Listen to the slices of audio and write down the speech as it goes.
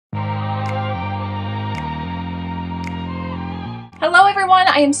Hello everyone,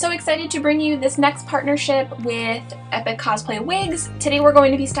 I am so excited to bring you this next partnership with Epic Cosplay Wigs. Today we're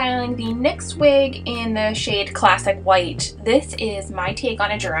going to be styling the NYX wig in the shade Classic White. This is my take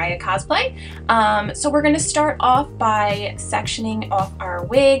on a Jiraiya cosplay. So we're going to start off by sectioning off our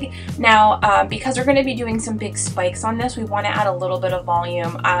wig. Now, because we're going to be doing some big spikes on this, we want to add a little bit of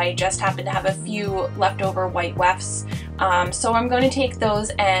volume. I just happen to have a few leftover white wefts. So I'm going to take those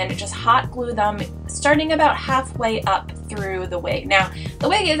and just hot glue them starting about halfway up through the wig. Now, the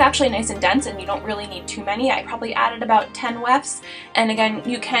wig is actually nice and dense and you don't really need too many. I probably added about 10 wefts, and again,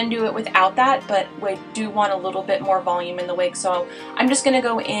 you can do it without that, but we do want a little bit more volume in the wig, so I'm just going to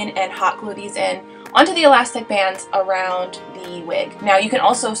go in and hot glue these in onto the elastic bands around the wig. Now, you can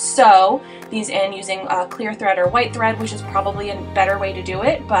also sew these in using clear thread or white thread, which is probably a better way to do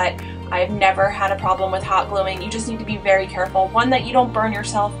it, but I've never had a problem with hot gluing. You just need to be very careful. One, that you don't burn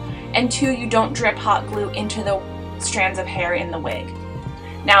yourself, and two, you don't drip hot glue into the strands of hair in the wig.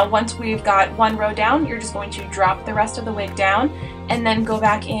 Now, once we've got one row down, you're just going to drop the rest of the wig down and then go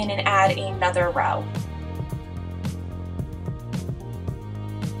back in and add another row.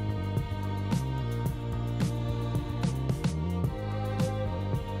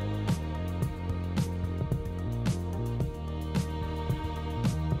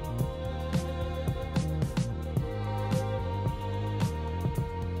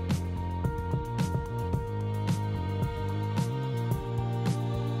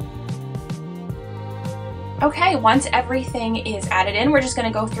 Okay, once everything is added in, we're just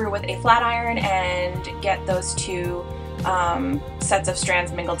going to go through with a flat iron and get those two sets of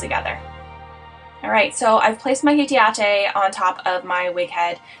strands mingled together. Alright, so I've placed my hitiate on top of my wig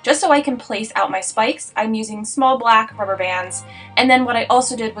head just so I can place out my spikes. I'm using small black rubber bands, and then what I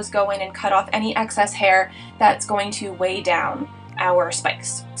also did was go in and cut off any excess hair that's going to weigh down our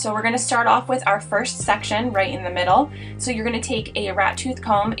spikes. So we're going to start off with our first section right in the middle. So you're going to take a rat tooth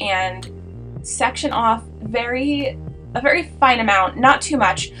comb and section off a very fine amount, not too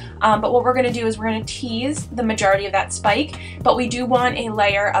much, but what we're going to do is we're going to tease the majority of that spike, but we do want a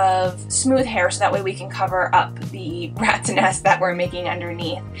layer of smooth hair so that way we can cover up the rat's nest that we're making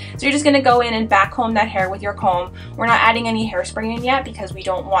underneath. So you're just going to go in and back comb that hair with your comb. We're not adding any hairspray in yet because we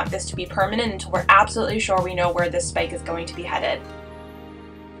don't want this to be permanent until we're absolutely sure we know where this spike is going to be headed.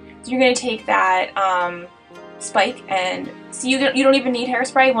 So you're going to take that spike, and see, you don't even need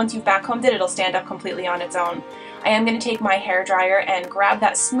hairspray. Once you've back combed it, it'll stand up completely on its own. I am going to take my hair dryer and grab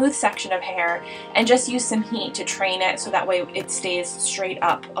that smooth section of hair and just use some heat to train it so that way it stays straight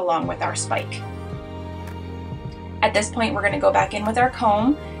up along with our spike. At this point, we're going to go back in with our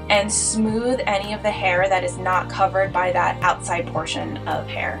comb and smooth any of the hair that is not covered by that outside portion of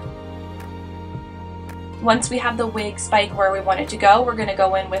hair. Once we have the wig spike where we want it to go, we're going to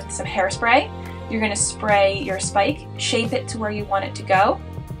go in with some hairspray. You're going to spray your spike, shape it to where you want it to go,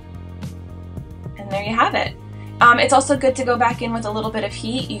 and there you have it. It's also good to go back in with a little bit of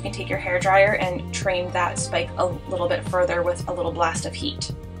heat. You can take your hairdryer and train that spike a little bit further with a little blast of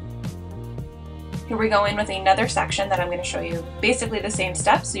heat. Here we go in with another section that I'm going to show you basically the same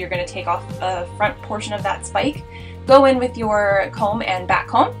steps. So you're going to take off the front portion of that spike, go in with your comb and back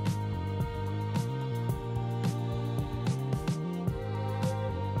comb.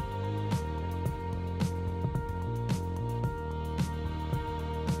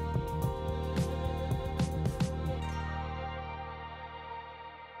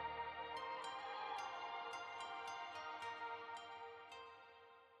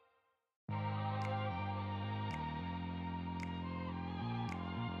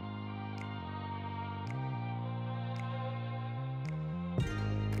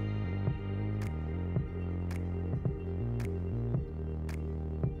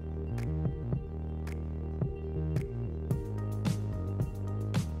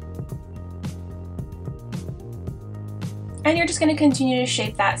 And you're just going to continue to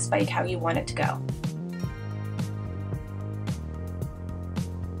shape that spike how you want it to go.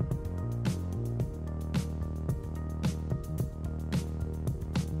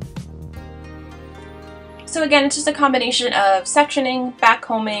 So again, it's just a combination of sectioning, back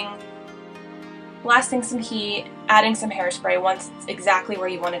combing, blasting some heat, adding some hairspray once it's exactly where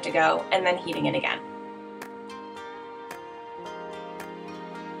you want it to go, and then heating it again.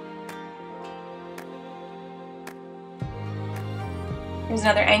 Here's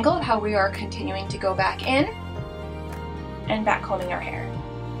another angle of how we are continuing to go back in and back combing our hair.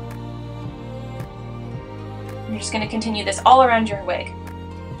 You're just going to continue this all around your wig.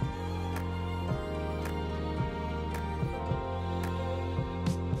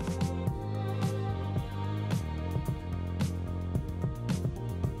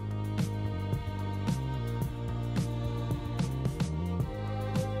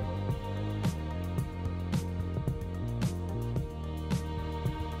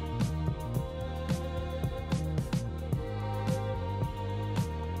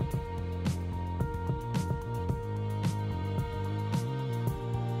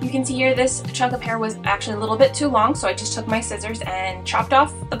 You can see here this chunk of hair was actually a little bit too long, so I just took my scissors and chopped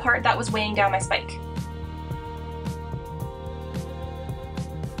off the part that was weighing down my spike.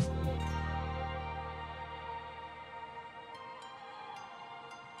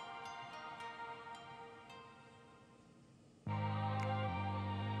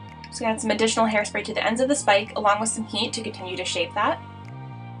 So add some additional hairspray to the ends of the spike along with some heat to continue to shape that.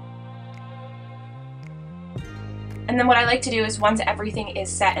 And then what I like to do is once everything is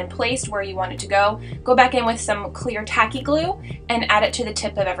set and placed where you want it to go back in with some clear tacky glue and add it to the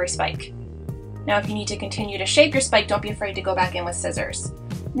tip of every spike. Now if you need to continue to shape your spike, don't be afraid to go back in with scissors.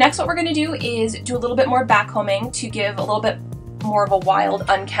 Next what we're going to do is do a little bit more backcombing to give a little bit more of a wild,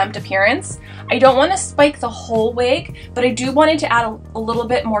 unkempt appearance. I don't want to spike the whole wig, but I do want it to add a little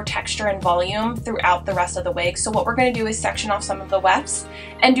bit more texture and volume throughout the rest of the wig. So what we're going to do is section off some of the wefts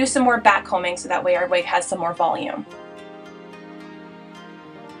and do some more backcombing so that way our wig has some more volume.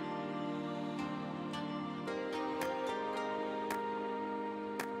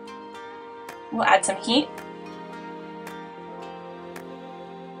 We'll add some heat.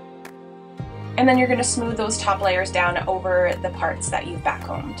 And then you're going to smooth those top layers down over the parts that you've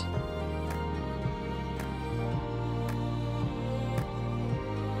backcombed.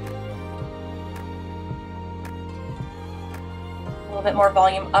 A little bit more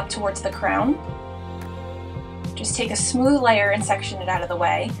volume up towards the crown. Just take a smooth layer and section it out of the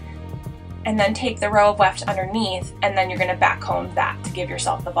way. And then take the row of weft underneath, and then you're going to backcomb that to give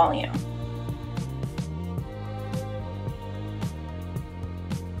yourself the volume.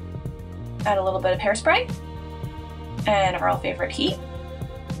 Add a little bit of hairspray and our all favorite heat.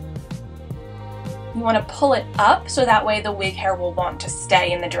 You want to pull it up so that way the wig hair will want to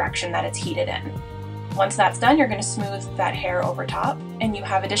stay in the direction that it's heated in. Once that's done, you're going to smooth that hair over top and you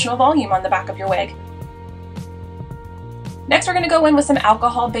have additional volume on the back of your wig. Next we're going to go in with some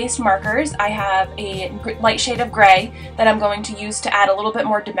alcohol-based markers. I have a light shade of gray that I'm going to use to add a little bit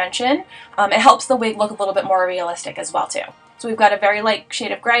more dimension. It helps the wig look a little bit more realistic as well too. So we've got a very light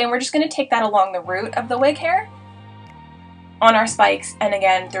shade of gray and we're just going to take that along the root of the wig hair, on our spikes, and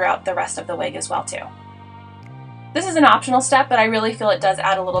again throughout the rest of the wig as well too. This is an optional step, but I really feel it does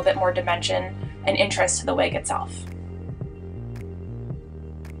add a little bit more dimension and interest to the wig itself.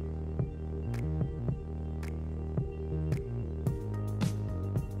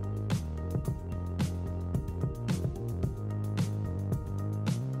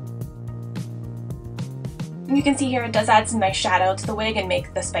 You can see here it does add some nice shadow to the wig and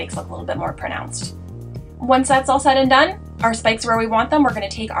make the spikes look a little bit more pronounced. Once that's all said and done, our spikes are where we want them. We're going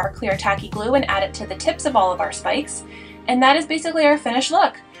to take our clear tacky glue and add it to the tips of all of our spikes. And that is basically our finished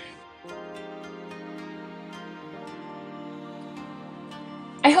look.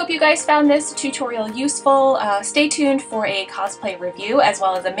 I hope you guys found this tutorial useful. Stay tuned for a cosplay review as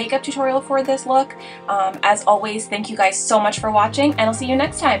well as a makeup tutorial for this look. As always, thank you guys so much for watching and I'll see you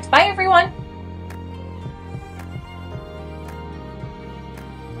next time. Bye everyone!